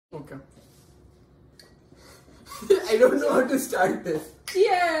Okay. I don't know how to start this.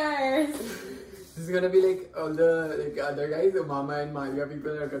 Cheers! This is gonna be like all the other guys, the Mama and Maria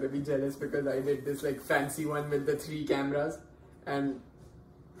people are gonna be jealous because I did this like fancy one with the 3 cameras and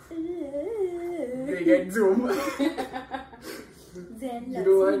they get zoom. Zain, You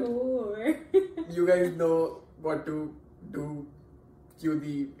know what? more. You guys know what to do. Cue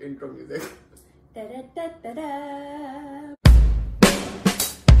the intro music. Da-da-da-da-da.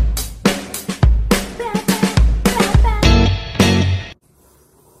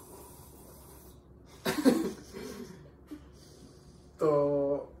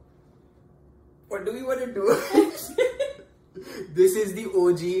 So, what do we want to do? This is the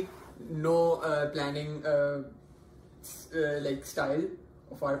OG no planning like style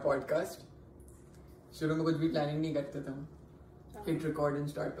of our podcast. शुरू में कुछ भी planning नहीं करते थे हम. Hit record and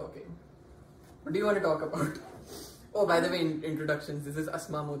start talking. What do you want to talk about? Oh, by the way, introductions. This is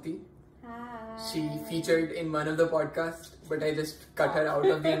Asma Moti. Hi. She featured in one of the podcasts, but I just cut her out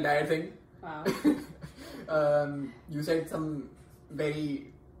of the entire thing. Wow. You said some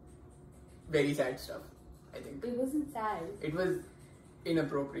very, very sad stuff, I think. It wasn't sad. It was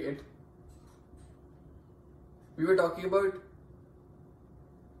inappropriate. We were talking about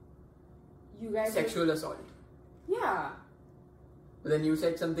You guys. sexual assault. Yeah, But then you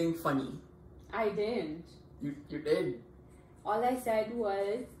said something funny. I didn't. You did. All I said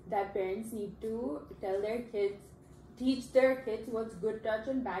was that parents need to teach their kids what's good touch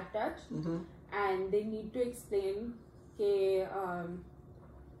and bad touch, and they need to explain that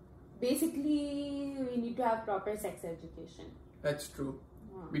basically we need to have proper sex education. That's true.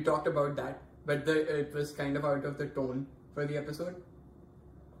 Yeah. We talked about that, but it was kind of out of the tone for the episode.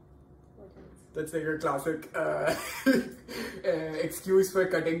 What else? That's like a classic excuse for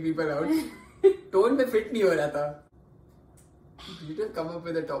cutting people out. Tone में fit नहीं हो रहा था. You just come up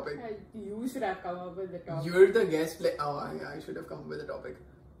with a topic. You should have come up with the topic. You're the guest. I should have come up with a topic.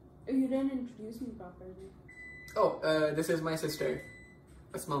 You didn't introduce me properly. Oh, this is my sister,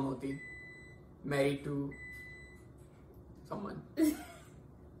 Asma Moti, married to someone.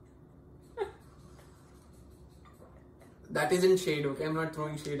 That isn't shade, okay? I'm not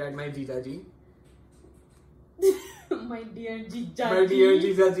throwing shade at my Jijaji. My dear Jijaji. My dear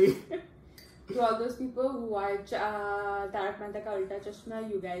Jijaji. To all those people who watch Tarak Mehta Ka Ulta Chashma,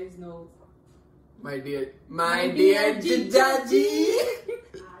 you guys know. My dear Jijaji.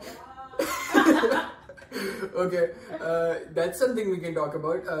 Okay, that's something we can talk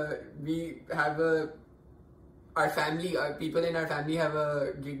about. We have our family, people in our family have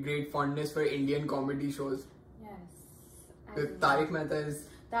a great fondness for Indian comedy shows. Yes. Tarak Mehta is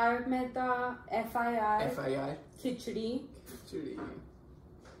Tarak Mehta, FIR, FIR. Khichdi.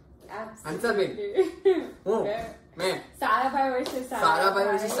 Absolutely. Oh, man. Sarabhai versus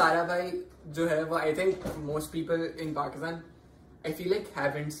Sarabhai जो है वो I think most people in Pakistan I feel like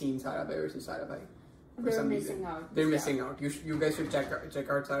haven't seen Sarabhai versus Sarabhai. They're missing out. They're missing out. You guys should check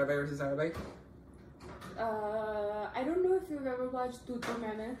out Sarabhai versus Sarabhai. I don't know if you've ever watched Tu Tu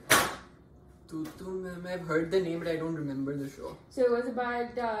Main. I've heard the name but I don't remember the show. So it was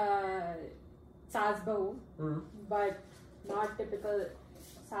about Saas Bahu, but not typical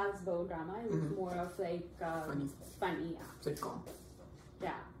Saas Bahu drama. It was more of like funny, yeah. Sitcom.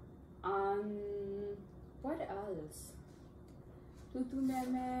 Yeah. What else? Tu Tu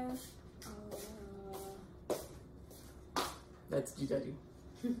Main. That's Jijaji.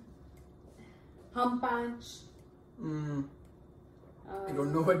 Hum Panch. I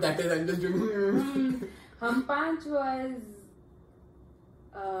don't know what that is. I'm just doing. Hum Panch was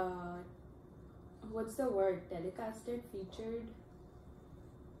what's the word? Telecasted, featured.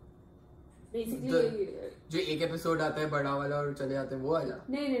 Basically. जो एक episode आता है बड़ा वाला और चले जाते हैं वो वाला.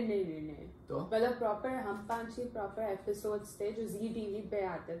 नहीं. तो मतलब प्रॉपर हम 5-6 प्रॉपर एपिसोड्स थे जो जी टीवी पे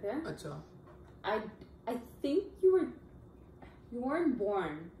आते थे. अच्छा. I think you weren't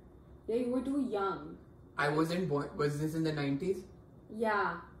born. Yeah, you were too young. I wasn't born. Was this in the 90s?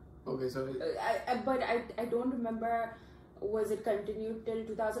 Yeah. Okay, so but I don't remember. Was it continued till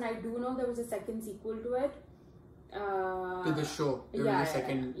 2000? I do know there was a second sequel to it. To the show. There was a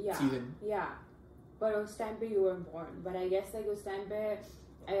second season. Yeah. But उस time पे you weren't born. But I guess like उस time पे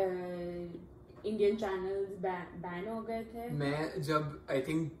Indian channels ban हो गए थे. मैं जब I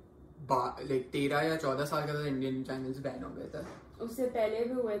think like 13 या 14 साल का था Indian channels ban हो गए थे. उससे पहले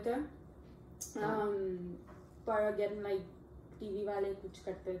भी हुए थे. पर again like TV वाले कुछ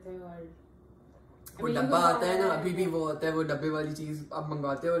करते थे और वो डब्बा आता है ना अभी भी वो होता है वो डब्बे वाली चीज आप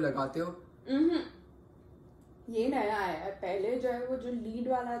मंगवाते हो लगाते हो. ये नया है. पहले जो है वो जो लीड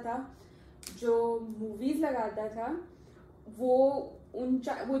वाला था जो मूवीज लगाता था वो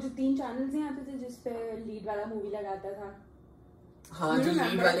वो जो 3 चैनल्स नहीं आते थे जिसपे लीड वाला मूवी लगाता था. हाँ, जो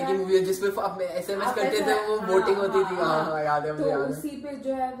लीड वाले की मूवी है जिसपे आप SMS करते थे, वो वोटिंग होती थी. हाँ, याद है मुझे. तो उसी पे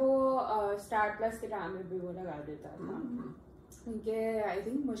जो है वो स्टार प्लस के टाइम पे भी वो लगा देता था. क्योंकि आई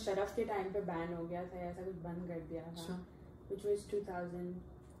थिंक मुशर्रफ के टाइम पे बैन हो गया था, ऐसा कुछ बंद कर दिया था, which was 2000.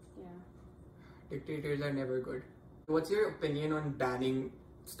 Yeah. Dictators are never good. What's your opinion on banning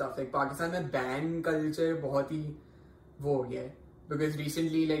stuff? Like Pakistan में ban culture बहुत ही वो हो गया है. Because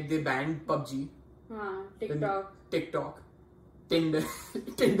recently like they banned PUBG. हाँ, TikTok. Tinder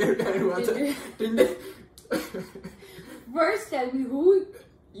ban हुआ था. Tinder. First tell me who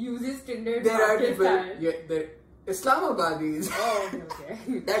uses Tinder in There are people. Pakistan? Yeah, there. Islamabadis. Oh, okay.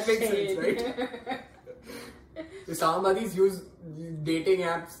 That makes sense, right? Islamabadis use dating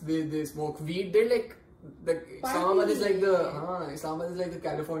apps. They smoke weed. They're like Islamabad is like the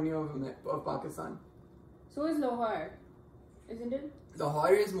California of Pakistan. So is Lahore, isn't it?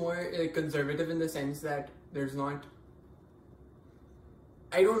 Lahore is more conservative in the sense that there's not.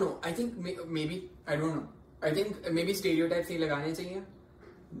 I don't know. I think maybe I don't know. I think maybe stereotypes नहीं लगाने चाहिए.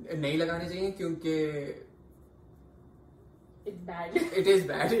 नहीं लगाने चाहिए क्योंकि it's bad. It is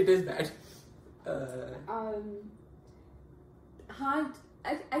bad. It is bad.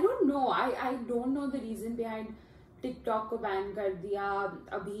 I don't know. I don't know the reason behind TikTok को ban कर दिया.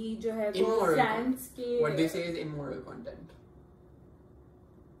 अभी जो है वो France के. What they say is immoral content.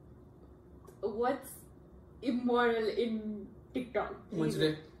 What's immoral in TikTok?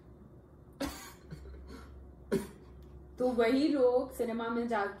 मुझे तो वही लोग सिनेमा में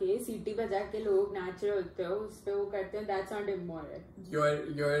जाके सीटी बजा के लोग नाच रहे होते हो उस पे वो करते हैं. That's not immoral.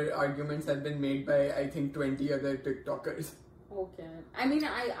 Your arguments have been made by I think 20 other TikTokers. Okay. I mean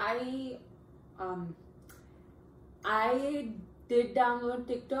I did download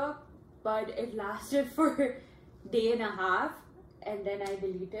TikTok, but it lasted for a day and a half and then I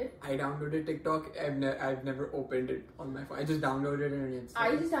deleted. I downloaded TikTok. I've never opened it on my phone. I just downloaded it and it's.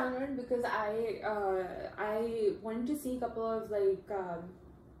 I just downloaded because I wanted to see a couple of like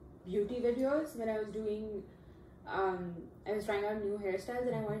beauty videos when I was doing. I was trying out new hairstyles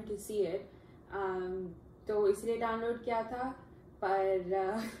and I wanted to see it. तो इसलिए download किया था,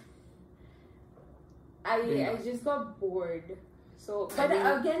 पर I just got bored. So, but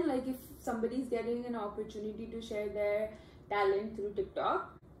again, like if somebody's getting an opportunity to share their talent through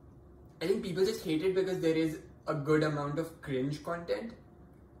TikTok, I think people just hate it because there is a good amount of cringe content.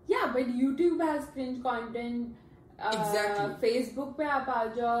 Yeah, but YouTube has cringe content. Exactly. Facebook पे आप आ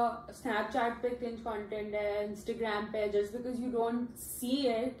जाओ, Snapchat पे cringe content है, Instagram पे. Just because you don't see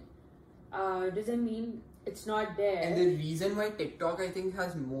it doesn't mean it's not there. And the reason why TikTok I think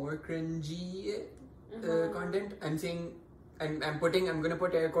has more cringy content, I'm saying, I'm gonna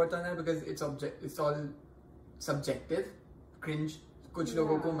put air quotes on that because it's all subjective. Cringe कुछ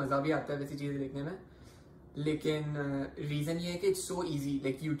लोगों को मजा भी आता है वैसी चीजें देखने में, लेकिन reason ये है कि it's so easy.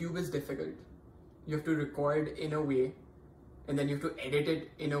 Like YouTube is difficult. You have to record in a way and then you have to edit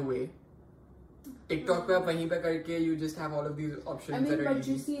it in a way. TikTok पे आप वहीं पे करके you just have all of these options. I mean, that are but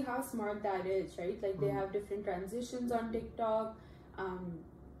easy. you see how smart that is, right? Like they have different transitions on TikTok,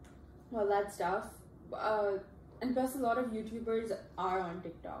 all that stuff. And plus, a lot of YouTubers are on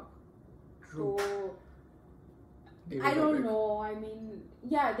TikTok. True. So David I don't Dobrik. know. I mean,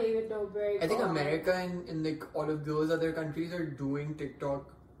 yeah, David Dobrik. I think America and like all of those other countries are doing TikTok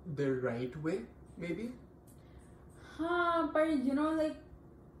the right way, maybe. But you know, like.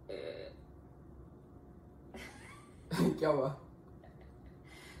 क्या हुआ?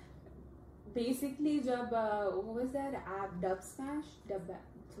 Basically, जब what was that app? Dub Smash,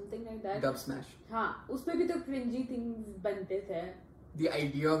 something like that. Dub Smash. हाँ, उसपे भी तो cringy things बनते थे. The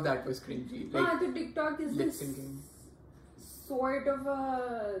idea of that was cringy. Like, हाँ, तो TikTok is lip this syncing. sort of a.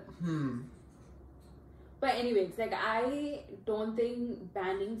 But anyways, like I don't think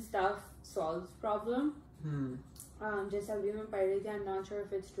banning stuff solves problem. जैसा अभी मैं पढ़ रही थी, I'm not sure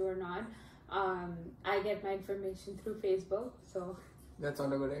if it's true or not. I get my information through Facebook, so. That's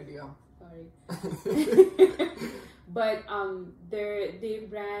not a good idea. Sorry. But they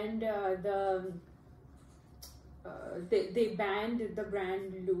brand they banned the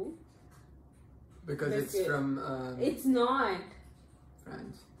brand Lou because it's from it's not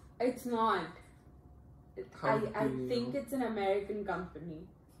France. It's not. How I think it's an American company.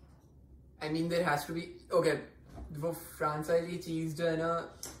 I mean, there has to be okay. वो France वाली चीज जो है ना,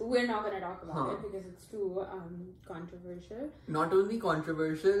 we're not gonna talk about it because it's too controversial. Not only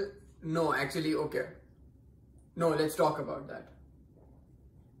controversial, no, actually, okay. No, let's talk about that.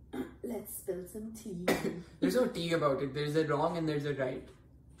 Let's spill some tea. There's no tea about it. There's a wrong and there's a right.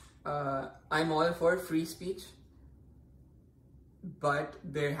 I'm all for free speech. but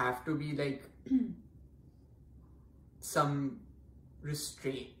there have to be like some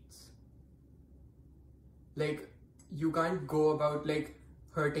restraints. Like you can't go about like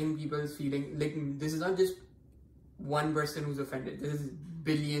hurting people's feelings. Like this is not just one person who's offended. This is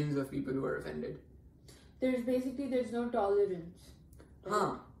billions of people who are offended. There's no tolerance.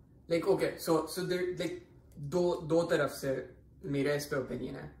 हाँ, like okay, so there like दो तरफ से मेरा इस पे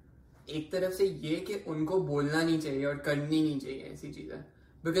opinion है. एक तरफ से ये कि उनको बोलना नहीं चाहिए और करनी नहीं चाहिए ऐसी चीजें,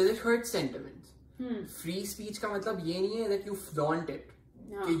 because it hurts sentiments. Free speech का मतलब ये नहीं है that you flaunt it.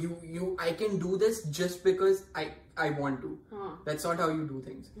 कि you I can do this just because I want to. That's not how you do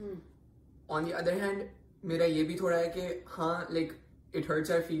things. On the other hand, मेरा ये भी थोड़ा है कि हाँ, like it hurts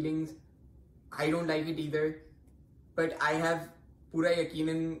our feelings. I don't like it either, but I have पूरा यकीन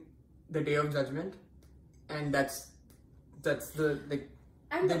in the day of judgment, and that's the like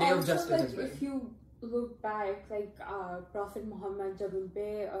and the day also, of justice like, as well. if you look back, like Prophet Muhammad जब उनपे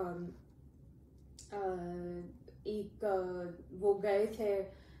एक वो गए थे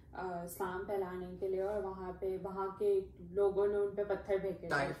इस्लाम फैलाने के लिए और वहाँ के लोगों ने उनपे पत्थर फेंके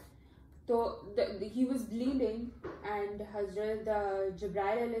थे. तो he was bleeding and हजरत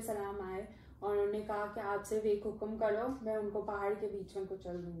जिब्राइल अलैहिस्सलाम आए और उन्होंने कहा कि आप सिर्फ एक हुक्म करो, मैं उनको पहाड़ के बीच में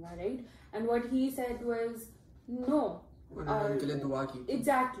कुचल दूंगा, right? And what he said was no. उनके लिए दुआ की.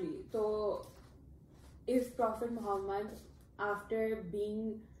 Exactly. So if Prophet Muhammad, after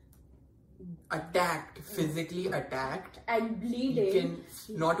being attacked, physically attacked, and bleeding, you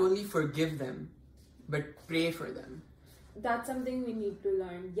can not only forgive them but pray for them. That's something we need to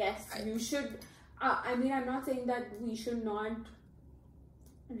learn. Yes, you should. I mean, I'm not saying that we should not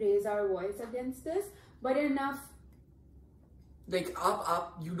raise our voice against this, but enough. Like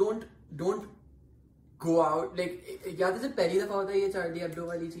up, you don't go out. Like याद है जब पहली दफा होता है ये Charlie Abdo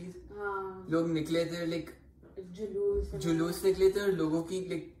वाली चीज, लोग निकले थे, like जुलूस निकले थे और लोगों की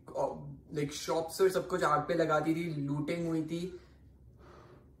like shops और सब कुछ आग पे लगाती थी, लूटिंग हुई थी.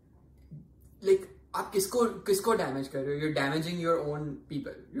 Like आप किसको डैमेज कर रहे हो? You're damaging your own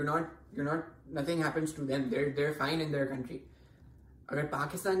people. You're not. Nothing happens to them. They're fine in their country. अगर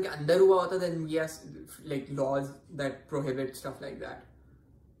पाकिस्तान के अंदर हुआ होता, then yes, like laws that prohibit stuff like that.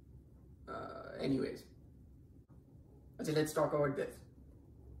 Anyways, okay, let's talk about this.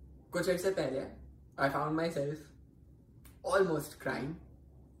 कुछ अर्से पहले I found myself almost crying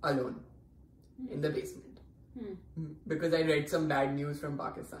alone in the basement because I read some bad news from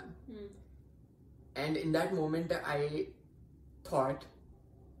Pakistan. And in that moment, I thought,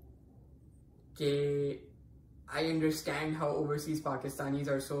 okay, I understand how overseas Pakistanis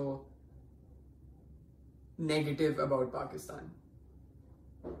are so negative about Pakistan.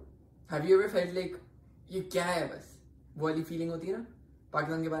 Have you ever felt like, ये क्या है बस? वो वाली feeling होती है ना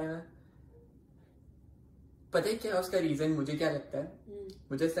पाकिस्तान के बारे में? पता है क्या उसका रीजन मुझे क्या लगता है?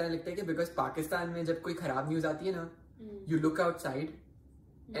 मुझे इस तरह लगता है कि बिकॉज पाकिस्तान में जब कोई खराब न्यूज आती है ना, you look outside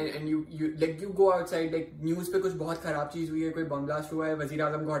and you go outside, like news पे कुछ बहुत खराब चीज हुई है, कोई बम ब्लास्ट हुआ है, वजीर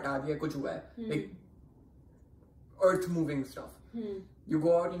आजम को हटा दिया, कुछ हुआ है, like earth moving stuff. You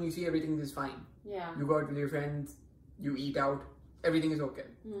go out and you see everything is fine. You go out with your friends, you eat out, everything is okay.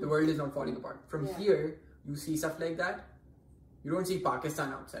 The world is not falling apart. From here, you see stuff like that, you don't see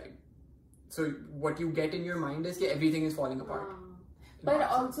Pakistan outside. So what you get in your mind is that everything is falling apart. But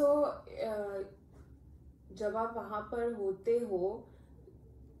also, जब आप वहाँ पर होते हो,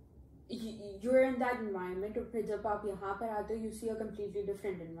 you're in that environment, और फिर जब आप यहाँ पर आते हो, you see a completely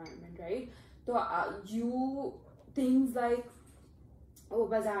different environment, right? तो you things like वो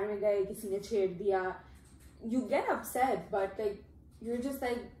बाजार में गए, किसी ने छेड़ दिया, you get upset, but like you're just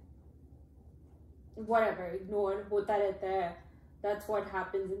like whatever, ignore, होता रहता है. That's what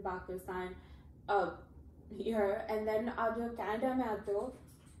happens in Pakistan, here. And then आप जब कनाडा में आते हो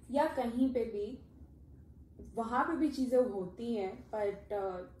या कहीं पे भी, वहाँ पे भी चीजें होती हैं, but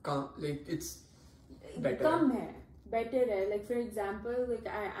like it's better. कम है, better है. Like for example, like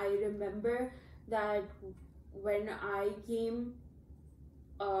I remember that when I came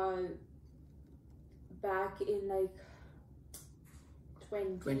back in like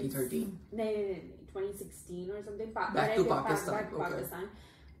 2013. No, 2016 or something. Back to Pakistan. Back to Pakistan.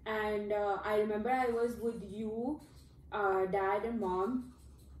 And I remember I was with you, dad and mom.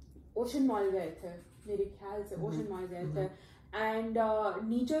 Ocean Mall गए थे, मेरे ख्याल से Ocean Mall गए थे. And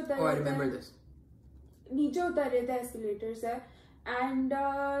नीचे उतर I remember this. नीचे उतर रहे थे escalator से, and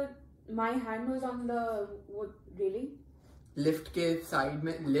my hand was on the railing. Lift के side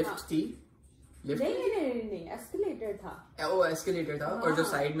में lift थी. नहीं, escalator था. वो escalator था, और जो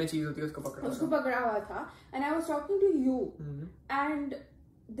side में चीज होती है उसको पकड़ा हुआ था. And I was talking to you, and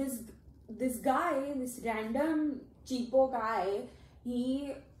this guy, this random cheapo guy,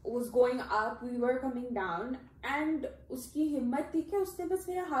 he was going up, we were coming down, and उसकी हिम्मत थी कि उसने बस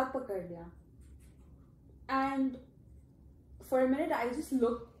मेरा हाथ पकड़ लिया. And for a minute I just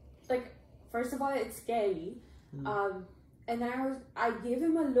looked like, first of all it's scary, and then I gave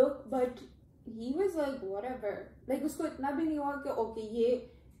him a look, but he was like whatever, like उसको इतना भी नहीं हुआ कि okay ये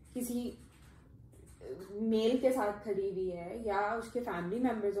किसी मेल के साथ खड़ी हुई है या उसके फैमिली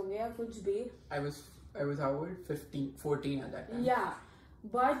मेंबर्स होंगे या कुछ भी. I was how old? 14 at that time. Yeah,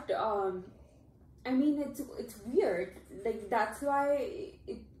 but I mean it's weird, like that's why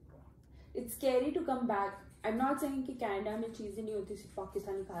it's scary to come back. I'm not saying कि कनाडा में चीजें नहीं होती, सिर्फ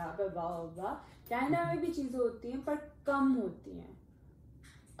पाकिस्तानी खराब है वाह वाह, कनाडा में भी चीजें होती हैं पर कम होती हैं.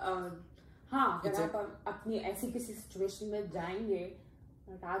 हाँ, अगर आप अपनी ऐसी किसी सिचुएशन में जाएंगे,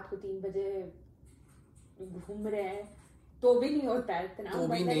 रात को 3 बजे घूम रहे हैं, तो भी नहीं होता है इतना. तो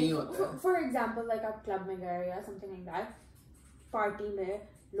भी नहीं होता है. फॉर एग्जाम्पल लाइक आप क्लब में गए या समथिंग लाइक दैट, पार्टी में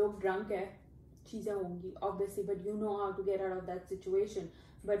लोग ड्रंक है, चीजें होंगी obviously, but you know how to get out of that situation.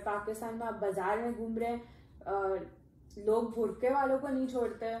 But Pakistan में आप बाजार में घूम रहे हैं, लोग बुरके वालों को नहीं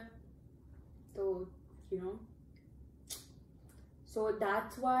छोड़ते, तो you know, so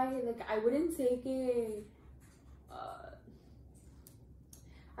that's why like I wouldn't say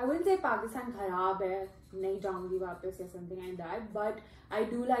Pakistan खराब है, नहीं जाऊंगी वापस या something like that, but I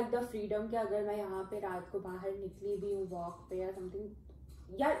do like the freedom कि अगर मैं यहाँ पे रात को बाहर निकली भी हूँ वॉक पे या something,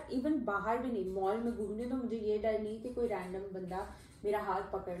 या इवन बाहर भी नहीं, मॉल में घूमने, तो मुझे ये डर नहीं कि कोई रैंडम बंदा मेरा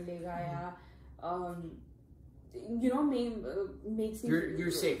हाथ पकड़ लेगा या you know makes me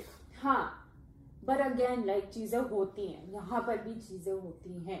you're safe. हाँ, but again like चीजें होती हैं, यहाँ पर भी चीजें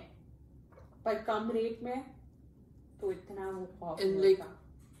होती हैं, पर कम रेट में, तो इतना वो खौफ नहीं होता.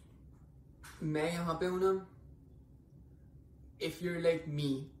 मैं यहाँ पे हूँ ना, if you're like me,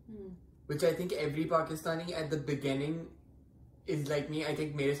 which I think every Pakistani at the beginning is like me, I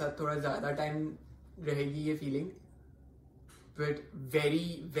think मेरे साथ थोड़ा ज़्यादा time रहेगी ये feeling, but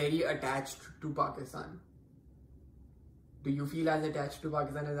very very attached to Pakistan. Do you feel as attached to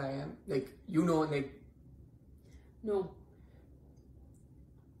Pakistan as I am? Like, you know, like... No.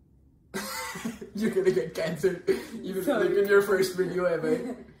 You're gonna get cancelled. Even like in your first video ever.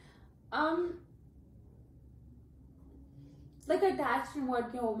 Like attached in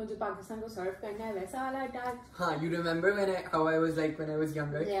what, कि मुझे पाकिस्तान को सर्व करना है, वैसा वाला attached. हाँ, you remember how I was like when I was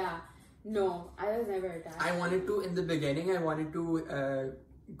younger? Yeah. No, I was never attached. I wanted to, in the beginning, I wanted to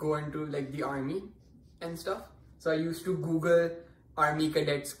go into like the army and stuff. So I used to Google army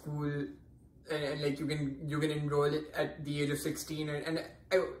cadet school, and like you can enroll at the age of 16, and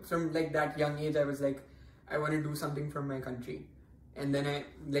I, from like that young age I was like, I want to do something for my country. And then I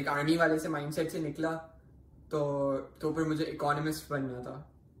like army वाले से mindset से निकला, तो फिर मुझे economist बनना था,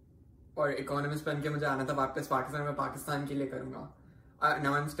 और economist बन के मुझे आना था वापस पाकिस्तान में, पाकिस्तान के लिए करूँगा.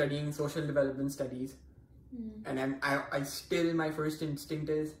 Now I'm studying social development studies, and I still, my first instinct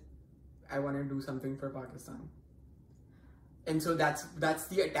is I want to do something for Pakistan. And so that's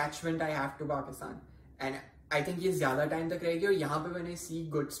the attachment I have to Pakistan, and I think ये ज़्यादा time तक रहेगी. और यहाँ पे when I see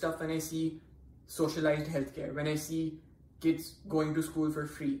good stuff, when I see socialized healthcare, when I see kids going to school for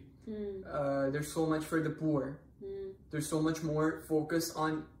free, there's so much for the poor, there's so much more focus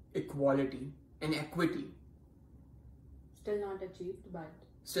on equality and equity. Still not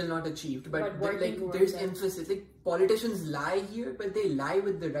achieved, but like there's emphasis. Like politicians lie here, but they lie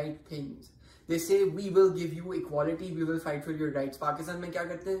with the right things. They say we will give you equality, we will fight for your rights. Pakistan में क्या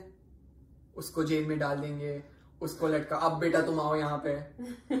करते हैं? उसको jail में डाल देंगे, उसको लटका, अब बेटा तुम आओ यहाँ पे.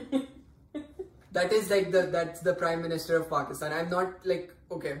 That is like that's the Prime Minister of Pakistan. I'm not like,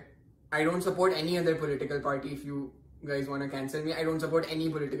 okay, I don't support any other political party. If you guys want to cancel me, I don't support any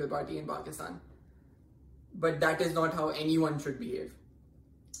political party in Pakistan. But that is not how anyone should behave,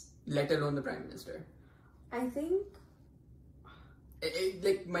 let alone the Prime Minister. I think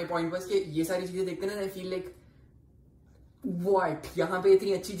like my point was कि ये सारी चीजें देखते ना, I feel like what, यहाँ पे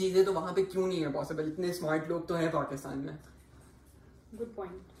इतनी अच्छी चीजें तो वहाँ पे क्यों नहीं है possible? इतने smart लोग तो हैं पाकिस्तान में. Good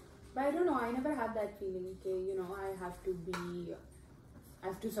point. But I don't know, I never had that feeling कि you know I have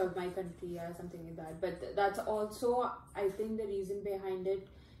to serve my country or something like that. But that's also, I think the reason behind it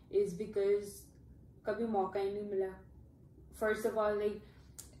is because कभी मौका ही नहीं मिला. First of all, like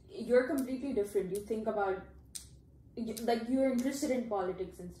you're completely different. You think about, like you're interested in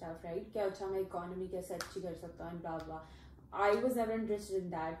politics and stuff, right? क्या अच्छा मैं economy कैसे अच्छी कर सकता हूँ, blah blah. I was never interested in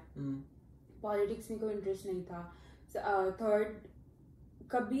that. Politics में कोई interest नहीं था. Third,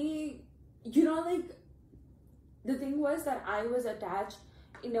 कभी, you know, like the thing was that I was attached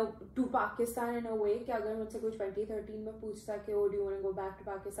to Pakistan in a way कि अगर मुझसे कोई 2013 में पूछता कि oh, do you want to go back to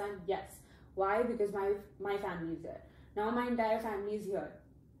Pakistan? Yes. Why? Because my family is there. Now my entire family is here.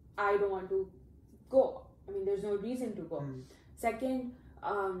 I don't want to go. I mean, there's no reason to go. Second,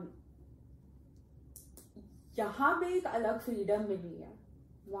 यहाँ पे एक अलग freedom मिली है.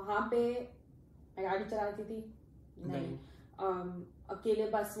 वहाँ पे मैं गाड़ी चलाती थी नहीं. अकेले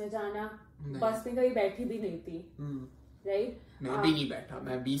बस में जाना, बस में कभी बैठी भी नहीं थी. राइट? मैं भी नहीं बैठा.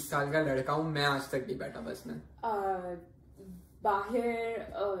 मैं 20 साल का लड़का हूँ, मैं आज तक नहीं बैठा बस में. बाहर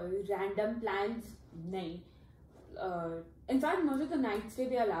रैंडम प्लान्स नहीं. इनफैक्ट मुझे तो नाइट स्टे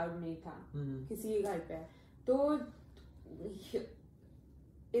भी अलाउड नहीं था किसी के घर पे. तो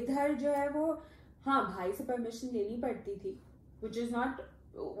इधर जो है वो, हाँ, भाई से परमिशन लेनी पड़ती थी, which is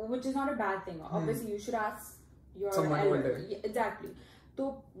not a bad thing. Obviously you should ask your elder. Exactly. तो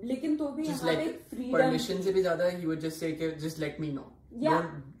लेकिन तो भी यहाँ पे freedom, permission से भी ज्यादा he would just say कि just let me know. Don't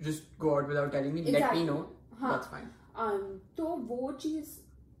just go out without telling me. Let me know. That's fine. तो वो चीज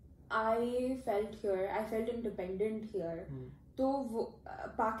I felt here. I felt independent here. तो वो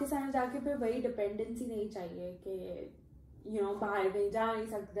पाकिस्तान में जाके फिर वही डिपेंडेंसी नहीं चाहिए कि बाहर कहीं जा नहीं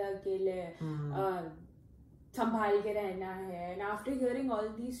सकता अकेले, संभाल के रहना है. And after hearing all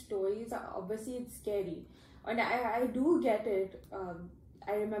these stories, obviously it's scary. And I do get it.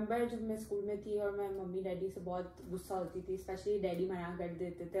 I remember जब मैं स्कूल में थी और मैं मम्मी डैडी से बहुत गुस्सा होती थी, स्पेशली डैडी मना कर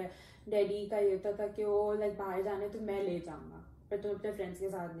देते थे. डैडी का ये होता था कि वो बाहर जाने तो मैं ले जाऊंगा, पर तुम अपने फ्रेंड्स के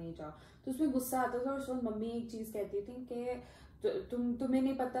साथ नहीं जाओ. तो उसमें गुस्सा आता था. और उसमें मम्मी एक चीज कहती थी कि तुम्हें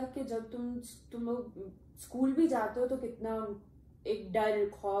नहीं पता कि जब तुम लोग स्कूल भी जाते हो तो कितना एक डर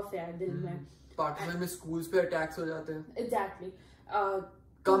खौफ है दिल में. पाकिस्तान में स्कूल्स पे अटैक्स हो जाते हैं. एग्जैक्टली.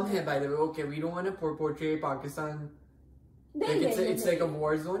 कम है by the way. Okay, we don't want to portray Pakistan like it's like a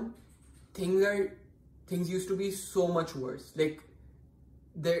war zone. Things used to be so much worse. Like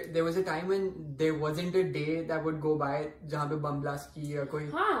there was a time when there wasn't a day that would go by जहाँ पे bomb blast की या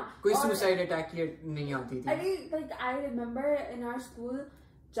कोई suicide attack की नहीं आती थी. अरे like I remember in our school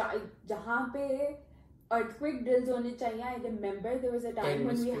जहाँ पे earthquake drills होने चाहिए. I remember there was a time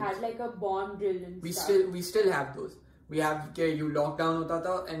when we had like a bomb drill and stuff. We still have those. We have you lockdown होता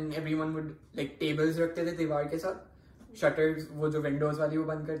था and everyone would like tables रखते थे दीवार के साथ, shutters वो जो windows वाली वो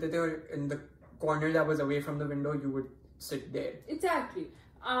बंद करते थे, और in the corner that was away from the window you would sit there. Exactly.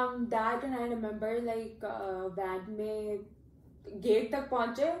 That, and I remember like van में gate तक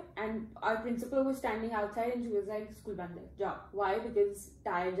पहुंचे and our principal was standing outside and she was like school बंद है जाओ. Why? Because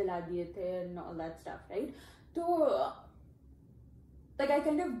tyre जला दिए थे and all that stuff, right? तो like I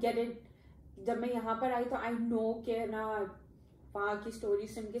kind of get it. जब मैं यहाँ पर आई तो I know कि ना वहाँ की स्टोरी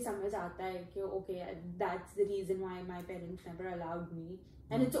सुन के समझ आता है कि okay, that's the reason why my parents never allowed me,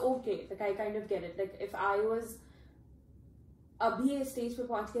 and it's okay. Like I kind of get it. Like if I was अभी इस स्टेज पे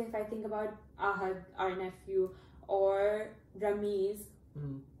पहुंच के, if I think about Ahad, our nephew, or Ramiz,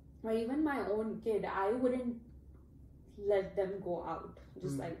 or even my own kid, I wouldn't let them go out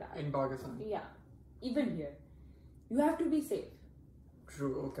just like that. In Pakistan? Yeah. Even here. You have to be safe.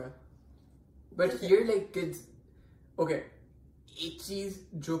 True, okay. But here like kids, okay, एक चीज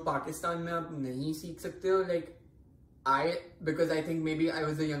जो पाकिस्तान में आप नहीं सीख सकते हो, like because I think maybe I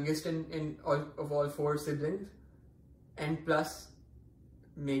was the youngest in all 4 siblings, and plus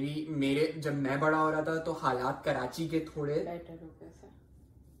maybe मेरे जब मैं बड़ा हो रहा था तो हालात कराची के थोड़े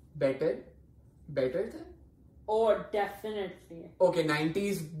better थे. Oh, definitely. Okay,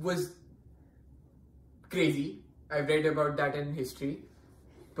 90s was crazy. I've read about that in history.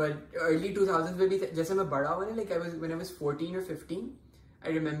 But early 2000s में भी जैसे मैं बड़ा हुआ ना, like when I was 14 or 15, I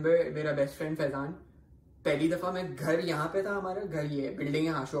remember मेरा best friend फैजान, पहली दफा मैं घर यहाँ पे था, हमारा घर ये बिल्डिंग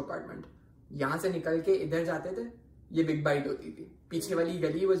है हाशो अपार्टमेंट, यहाँ से निकल के इधर जाते थे, ये बिग बाइट होती थी, पीछे वाली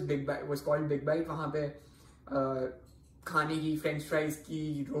गली was called बिग बाइट. वहाँ पे खाने की, फ्रेंच फ्राइज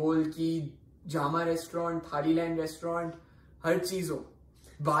की, रोल की, जामा रेस्टोरेंट, थाईलैंड रेस्टोरेंट, हर चीज हो.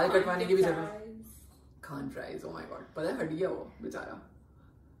 बाल कटवाने की भी जगह, Khan fries. Oh my God, पता है हट गया वो बेचारा.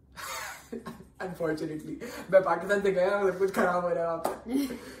 Unfortunately, मैं पाकिस्तान से गया, सब कुछ खराब हो रहा है वहाँ पे.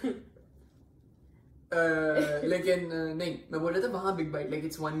 लेकिन नहीं, मैं बोल रहा था वहाँ big bite, like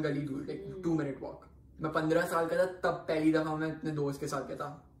it's one gully दूर, like 2-minute walk. मैं 15 साल का था तब पहली दफा मैं अपने दोस्त के साथ गया था.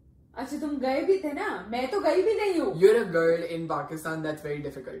 अच्छा, तुम गए भी थे ना? मैं तो गई भी नहीं हूँ. You're a girl in Pakistan, that's very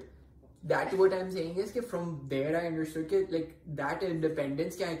difficult. That what I'm saying is कि from there I understood कि like that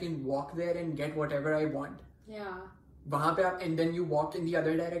independence कि I can walk there and get whatever I want. Yeah. वहाँ पे आप and then you walk in the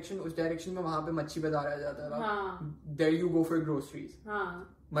other direction, उस direction में वहाँ पे मच्छी बाजार आ जाता था. हाँ. There you go for groceries.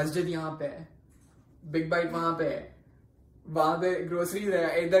 हाँ. मस्जिद यहाँ पे है, बिग बाइट वहाँ पे है, वहाँ पे ग्रोसरीज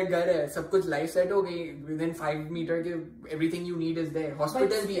है, इधर घर है, सब कुछ लाइफ सेट हो गई. within 5 meter के everything you need is there.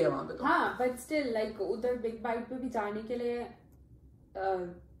 Hospital भी है वहाँ पे तो. हाँ, but still like उधर बिग बाइट पे भी जाने के लिए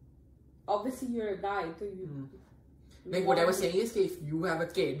obviously you're a guy, so you. Like what I was saying is, if you have a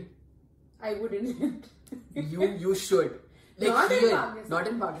kid, I wouldn't. you should. Like Not here, in Pakistan. not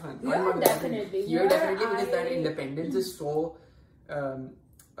in Pakistan. Yeah, Not in Pakistan. definitely. Here, Here, definitely, because that I- independence is so.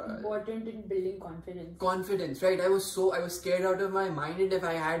 Important in building confidence. Confidence, right? I was scared out of my mind, and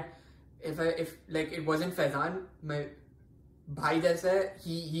if like it wasn't Faizan, my भाई जैसा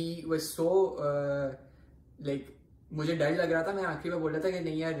he was so like मुझे डर लग रहा था. मैं आखिरी में बोल रहा था कि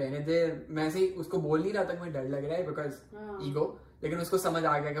नहीं यार रहने दे. मैं ऐसे ही उसको बोल नहीं रहा था कि मुझे डर लग रहा है because ego, लेकिन उसको समझ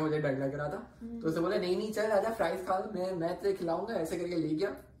आ गया कि मुझे डर लग रहा था. तो उसने बोला नहीं चल आजा फ्राइज खा लो, मैं तुझे खिलाऊंगा. ऐसे करके ले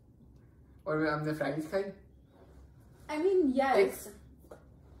गया और हमने फ्राइज खाई. I mean, yes,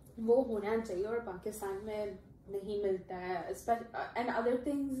 वो होना चाहिए और पाकिस्तान में नहीं मिलता है. And other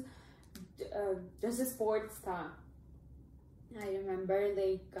things, जैसे sports था. I remember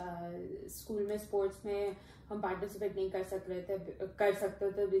like school में sports में हम participate नहीं कर सकते थे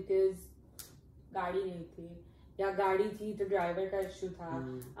because गाड़ी नहीं थी, या गाड़ी थी तो ड्राइवर का इशू था.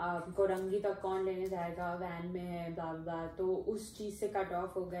 कोरंगी तक कौन लेने जाएगा, वैन में है blah blah. तो उस चीज से कट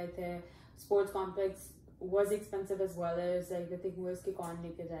ऑफ हो गए थे. Sports complex was expensive as well as like the thing was कि कौन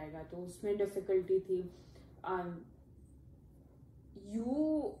लेके जाएगा, तो उसमें difficulty थी.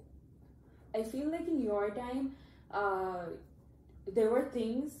 I feel like in your time there were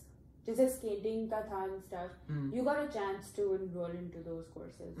things जैसे skating का था and stuff. You got a chance to enroll into those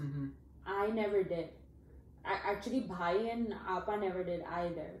courses. I never did. Actually Bhai and Apa never did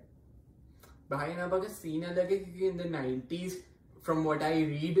either. Bhai and Apa का scene अलग है क्योंकि in the 90s, from what I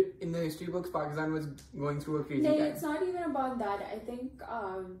read in the history books, Pakistan was going through a crazy time. It's not even about that. I think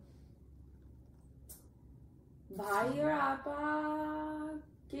भाई और आपा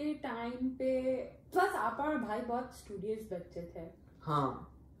के time पे plus आपा और भाई बहुत studious बच्चे थे. हाँ.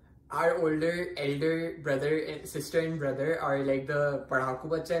 Our elder brother and sister and brother are like the पढ़ाकू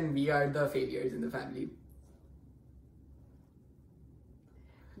बच्चे and we are the failures in the family.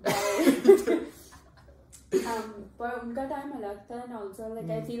 पर उनका टाइम अलग था. and also like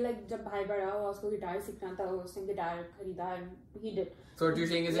I feel like जब भाई बड़ा हुआ उसको गिटार सीखना था, उसने गिटार खरीदा and he did. So what you're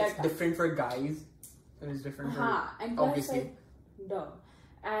saying is it's different for guys and it's different for and plus, obviously. Like, duh.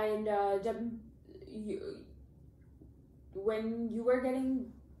 And जब when you were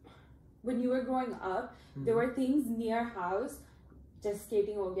growing up, there were things near house, just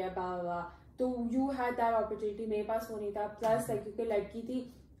skating हो गया blah blah. तो you had that opportunity. मेरे पास वो नहीं था. Plus like क्योंकि लड़की थी,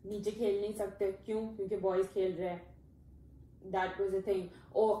 नीचे खेल नहीं सकते. क्यों? क्योंकि boys खेल रहे हैं. That was the thing.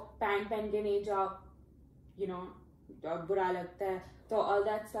 Pant पहन के नहीं जाओ, you know, बुरा लगता है. So all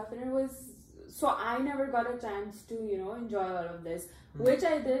that stuff, and it was so I never got a chance to, you know, enjoy all of this, which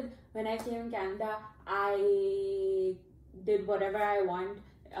I did when I came in Canada. I did whatever I want.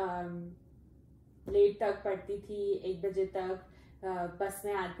 Late तक पढ़ती थी, 1 बजे तक बस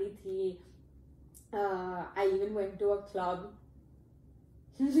में आती थी. I even went to a club.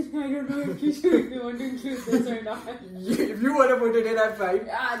 I don't know if you want to include this or not. If you want to put it in, I'm fine.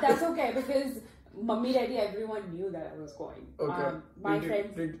 That's okay because mummy, daddy, everyone knew that I was going. Okay. My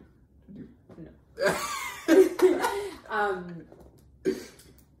friends. No.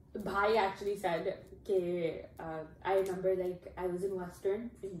 Bhai actually said, okay, I remember like I was in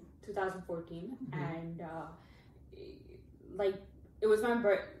Western in 2014 and like it was my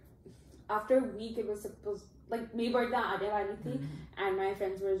birth. After a week, it was supposed like मेरी birthday आने वाली थी, and my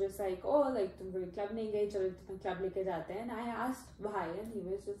friends were just like, oh, like तुम कोई club नहीं गए, चलो तुम club लेके जाते हैं. And I asked Bhai, and he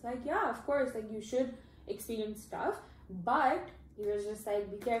was just like, yeah, of course, like you should experience stuff, but he was just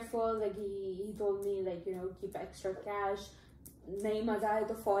like, be careful. Like he told me like, you know, keep extra cash. नहीं मजा आए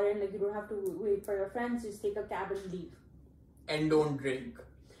तो foreign, like you don't have to wait for your friends, just take a cab and leave. And don't drink.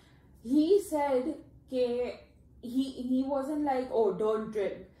 He said that he wasn't like, oh, don't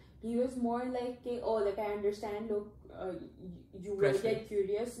drink. He was more like, oh, like I understand, look, you will get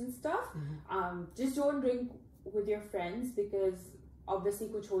curious and stuff. Just don't drink with your friends because obviously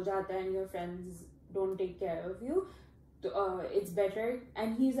kuch ho jata and your friends don't take care of you. It's better.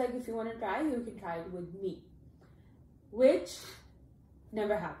 And he's like, if you want to try, you can try it with me. Which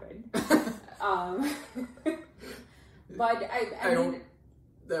never happened. But I mean,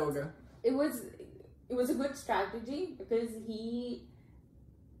 okay. It was a good strategy because he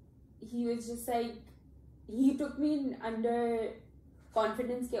was just like, he took me in under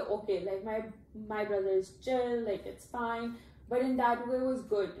confidence that okay, like my brother is chill, like it's fine. But in that way it was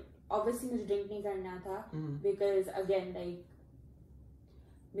good. Obviously मुझे drink नहीं करना था because again like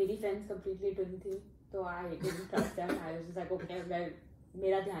मेरी friends completely twin थी, so I didn't trust them. I was just like okay,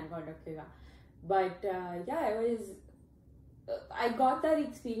 मेरा ध्यान कौन रखेगा. But yeah, it was. I got that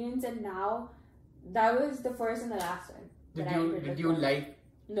experience, and now that was the first and the last one. Did you like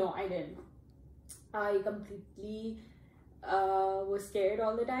No, I didn't. I completely was scared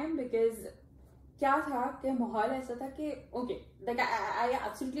all the time because क्या था कि माहौल ऐसा था कि okay, like I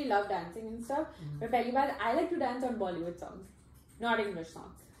absolutely love dancing and stuff. But पहली बार I like to dance on Bollywood songs, not English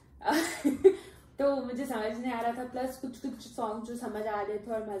songs. तो मुझे समझ नहीं आ रहा था. प्लस कुछ सॉन्ग जो समझ आ रहे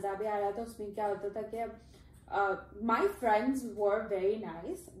थे और मजा भी आ रहा था. उसमें क्या होता था कि my friends were very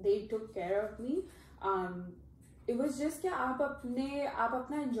nice. They took care of me. It was just कि आप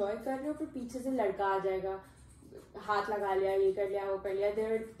अपना enjoy कर रहे हो, फिर पीछे से लड़का आ जाएगा, हाथ लगा लिया, ये कर लिया, वो कर लिया.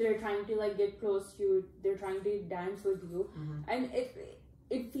 They're trying to like get close to you. They're trying to dance with you, and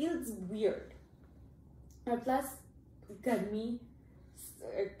it feels weird. And plus गर्मी,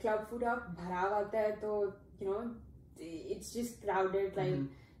 क्लब पूरा भरा होता है, तो you know it's just crowded, like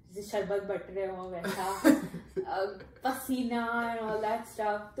जैसे शरबत बट रहे हो वैसा, पसीना and all that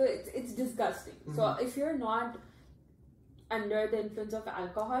stuff. So it's disgusting. So if you're not under the influence of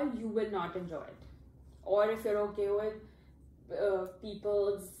alcohol, you will not enjoy it. Or if you're okay with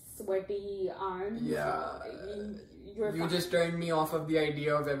people's sweaty arms, you're fine. Just turned me off of the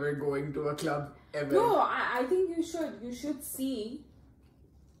idea of ever going to a club ever. No, I think you should see.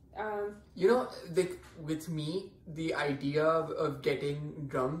 You know, with me, the idea of getting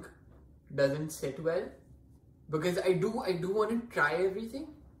drunk doesn't sit well, because I do want to try everything,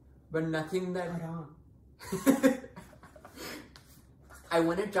 but nothing that I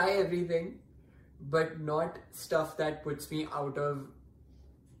want to try everything, but not stuff that puts me out of.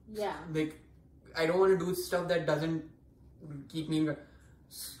 Yeah. Like, I don't want to do stuff that doesn't keep me.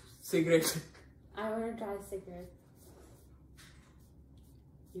 Cigarettes. I want to try cigarettes.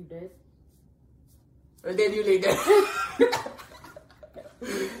 You did? I'll tell you later.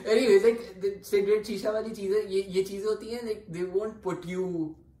 Anyways, like the cigarette शीशा वाली चीजें, ये चीजें होती हैं, like they won't put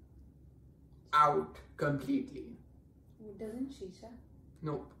you out completely. Doesn't shisha?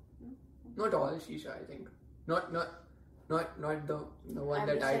 No. Not all shisha, I think. Not the one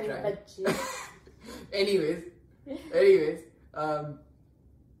that I tried. Anyways,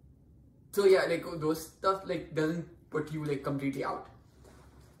 so yeah, like those stuff like doesn't put you like completely out.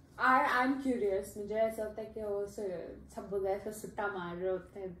 I'm curious. मुझे ऐसा होता है कि वो सब लोग ऐसा सुट्टा मार रहे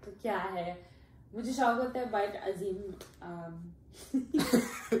होते हैं, तो क्या है? मुझे शौक होता है, but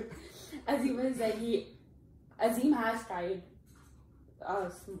Azim is like Azim has tried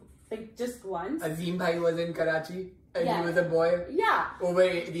like just once. Azim bhai was in Karachi and Yeah. he was a boy. Yeah. Over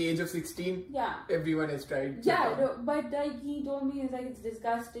the age of 16. Yeah. Everyone has tried. Yeah, no, but like he told me, he's like, it's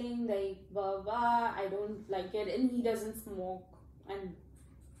disgusting, like blah blah, I don't like it, and he doesn't smoke and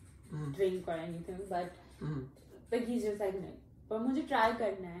drink or anything, but like he's just like no. पर मुझे try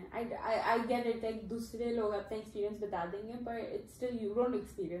करना है. I get it, like दूसरे लोग अपना experience बता देंगे, but it's still you don't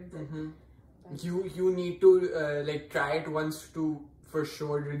experience it. You need to like try it once to for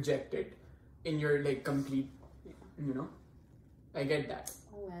sure reject it in your like complete, you know. I get that.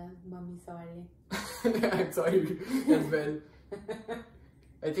 Oh well, mommy, sorry. I'm sorry as well.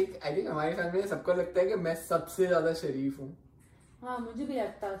 I think हमारी family में सबको लगता है कि मैं सबसे ज़्यादा शरीफ हूँ. हाँ, मुझे भी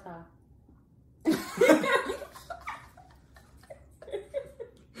लगता था.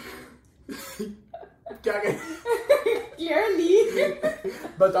 क्या करें? Clearly.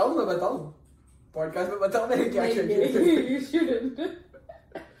 बताऊँ पॉडकास्ट में बताऊँ मैं क्या शरीफ. You shouldn't.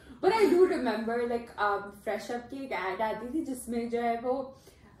 But I do remember like fresh up की एक ad आती थी जिसमें जो है वो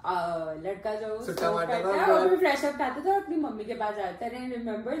लड़का जो smoke करता है और fresh up खाता था और अपनी मम्मी के पास जाता है. And I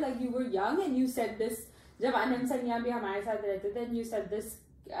remember like you were young and you said this, जब आनंद सनिया भी हमारे साथ रहते थे, and you said this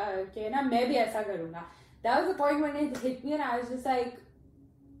कि ना मैं भी ऐसा करूँगा. That was the point when it hit me and I was just like,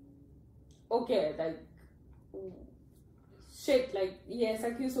 okay, like shit, like ये ऐसा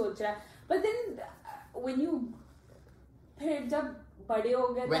क्यों सोच रहा है? But then when you फिर जब बड़े हो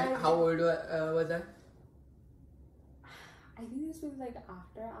गए, when how old was that? I think this was like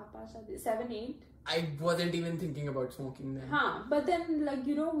after Apa Shadi, 7, 8. I wasn't even thinking about smoking then. हाँ, but then like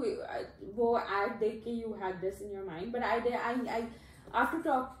you know वो ad देख के you had this in your mind, but I after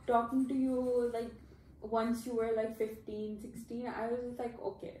talking to you like once you were like 15, 16, I was just like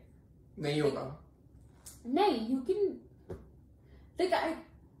okay. नहीं होगा. नहीं, you can like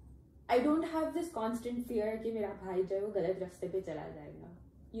I don't have this constant fear कि मेरा भाई जो है वो गलत रास्ते पे चला जाएगा.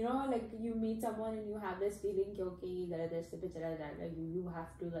 You know, like you meet someone and you have this feeling कि okay ये गलत रास्ते पे चला जाएगा. You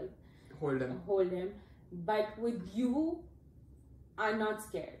have to like hold him. But with you, I'm not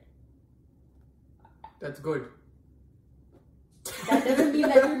scared. That's good. That doesn't mean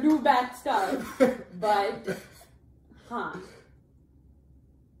that you do bad stuff. But हाँ.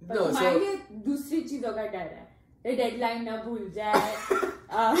 No, हमारे लिए दूसरी चीजों का डर है. डेडलाइन ना भूल जाए.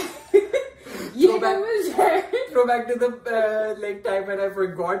 ये ना भूल जाए. throwback to the like time when I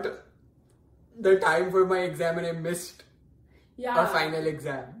forgot the time for my exam and I missed a final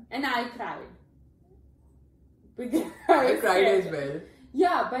exam. And I cried. I cried as well.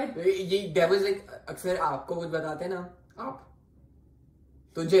 Yeah, but there was like अक्सर आपको कुछ बताते ना आप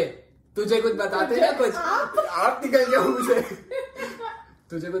तुझे कुछ बताते ना कुछ आप निकल गया मुझे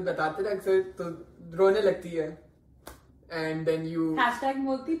तुझे कुछ बताते ना अक्सर तो रोने लगती है and then you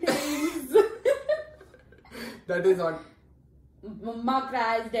 #multi things. That is not. Mama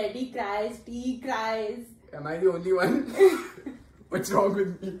cries, daddy cries, tea cries. Am I the only one? What's wrong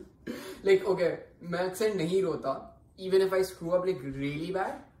with me? Like, okay, मैं अक्सर नहीं रोता. Even if I screw up like really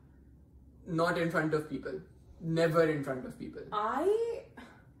bad, not in front of people. Never in front of people. I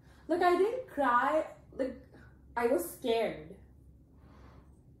didn't cry. Like, I was scared.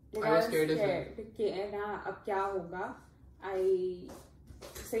 Like, I was scared as well. अब क्या होगा? I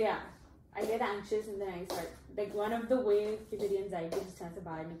get anxious and then I start, like, one of the way कि मेरी anxiety जिस तरह से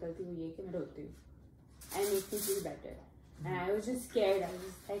बाहर निकलती है वो ये कि मैं रोती हूँ and it makes me feel better. And I was just scared. I was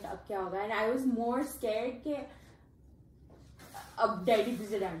just like, अब क्या होगा? And I was more scared कि अब daddy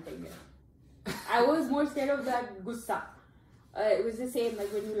तुझे डांटेंगे. I was more scared of that गुस्सा. It was the same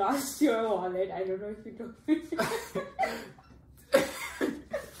like when you lost your wallet. I don't know if you told me.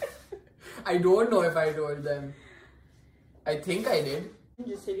 I don't know if I told them. I think I did.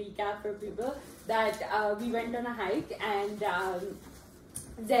 Just to recap for people that we went on a hike and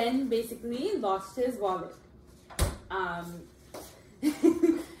Zain basically lost his wallet.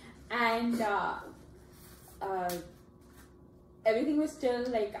 And everything was still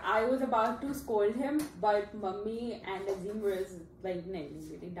like I was about to scold him, but Mummy and Azim were like,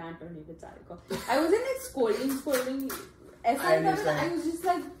 "नहीं, डांट और नहीं बेचारे को." I wasn't like scolding. I was just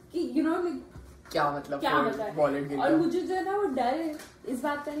like, you know, like. क्या मतलब wallet गिर गया और मुझे जो है ना वो डर इस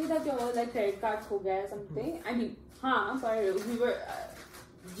बात का नहीं था कि वो लाइक क्रेडिट कार्ड खो गया समथिंग आई मीन हाँ पर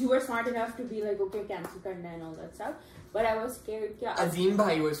you were smart enough to be like okay cancel करना and all that stuff but I was scared कि Azim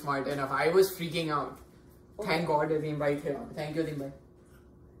bhai was smart enough. I was freaking out. Thank God Azim bhai थे. Thank you Azim bhai.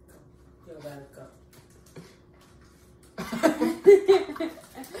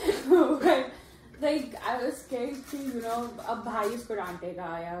 Like I was scared कि you know अब भाई इसको डांटेगा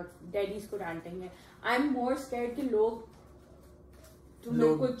या daddy इसको डांटेंगे. I'm more scared कि लोग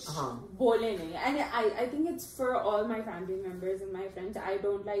तुम्हें कुछ बोले नहीं. And I think it's for all my family members and my friends. I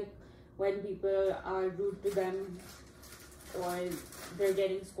don't like when people are rude to them or they're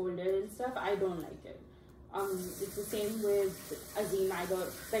getting scolded and stuff. I don't like it. It's the same with Azim. I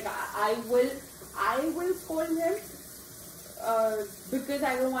don't like. I will scold him because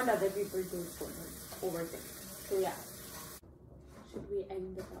I don't want other people to scold him over things. So yeah. Should we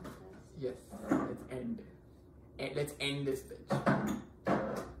end the podcast? Yes. Let's end. Let's end this bitch.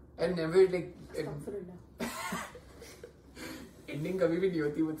 I've never like. Ending कभी भी नहीं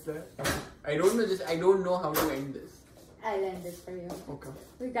होती मुझसे. I don't know. I don't know how to end this. I'll end it for you. Okay.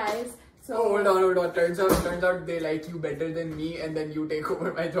 So guys. So hold on. Turns out they like you better than me, and then you take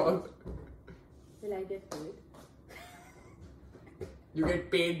over my job. Will I get paid? You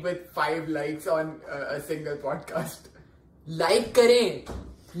get paid with 5 likes on a single podcast. Like करें.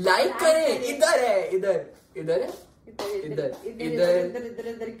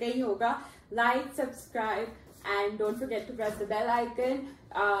 इधर कहीं होगा. Like, subscribe, and don't forget to press the bell icon.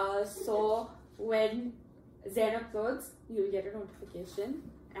 So when Zain uploads, you'll get a notification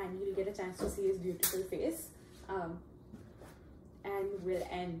and you'll get a chance to see his beautiful face. And we'll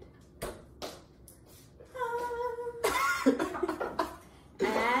end.